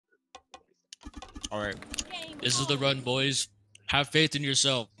Alright. This is the run, boys. Have faith in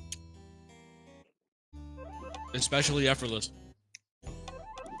yourself. Especially effortless.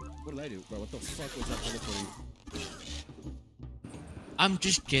 What did I do, bro? What the fuck was that teleporting? I'm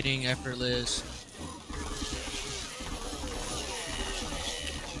just kidding, effortless.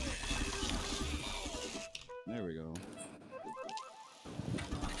 There we go.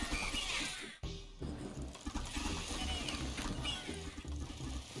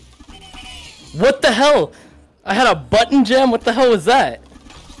 What the hell? I had a button jam? What the hell was that?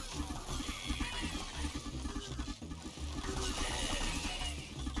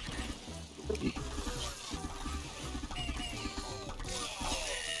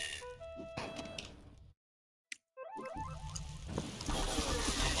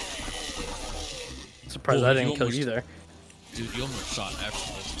 Surprised I didn't kill you there. Dude, you almost shot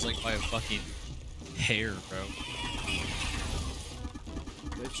effortless. It's like by a fucking hair, bro.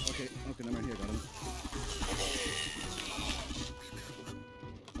 Okay, I'm right here, got him.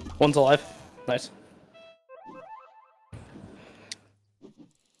 One's alive. Nice.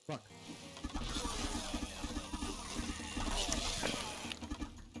 Fuck.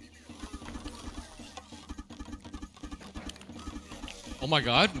 Oh my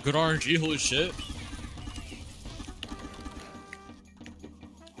god, good RNG, holy shit.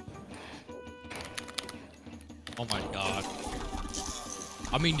 Oh my god.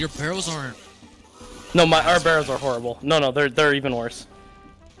 I mean, your barrels aren't... No, our barrels are horrible. No, they're even worse.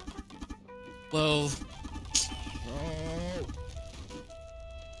 Well... Oh.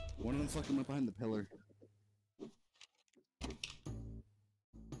 One of them fucking went behind the pillar.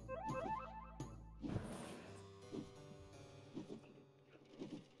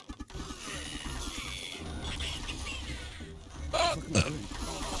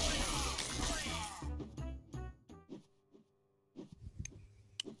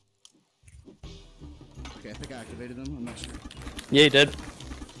 Okay, I think I activated them. I'm not sure. Yeah, you did.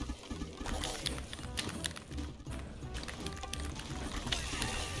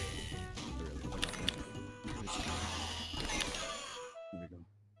 There we go.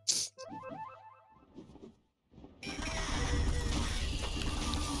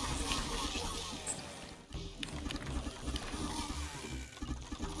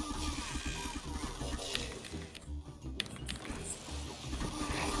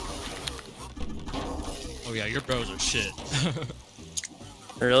 Oh yeah, your bros are shit.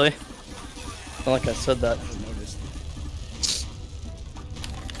 Really? Not like I said that.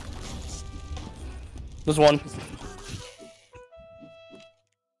 There's one.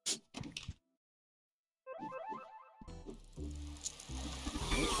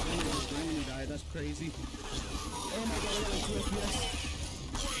 That's crazy. Oh my god, I got like 2 FPS.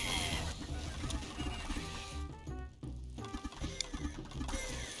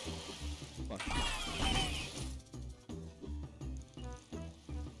 Fuck.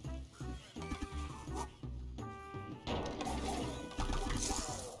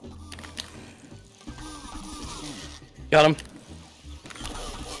 Got him.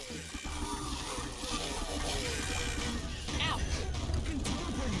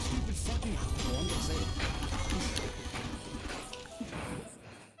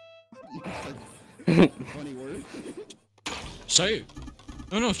 Funny word. Say it.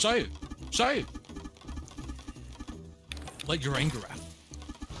 No, say it. Say it. Let your anger out.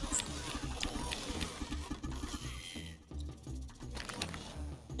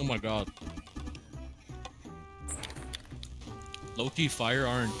 Oh my god. Low-key fire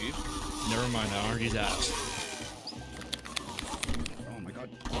RNG. Never mind, that RNG's ass. Oh my god.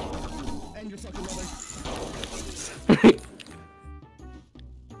 And your fucking mother.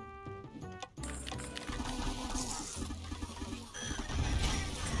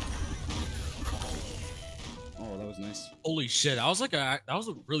 Oh, that was nice. Holy shit, that was like that was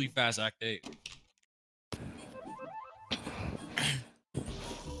a really fast act 8.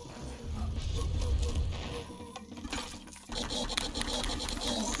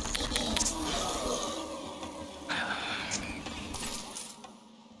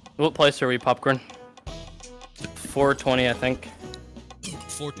 What place are we, Popcorn? 420, I think.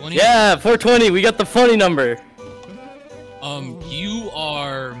 420? Yeah, 420. We got the funny number. You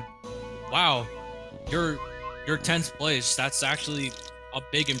are... Wow. You're 10th place. That's actually a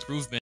big improvement.